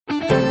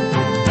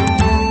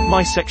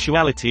my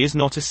sexuality is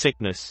not a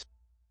sickness.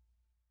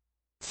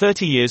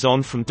 30 years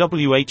on from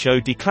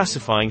WHO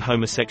declassifying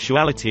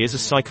homosexuality as a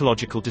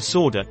psychological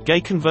disorder, gay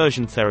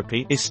conversion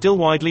therapy is still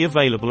widely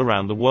available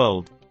around the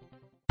world.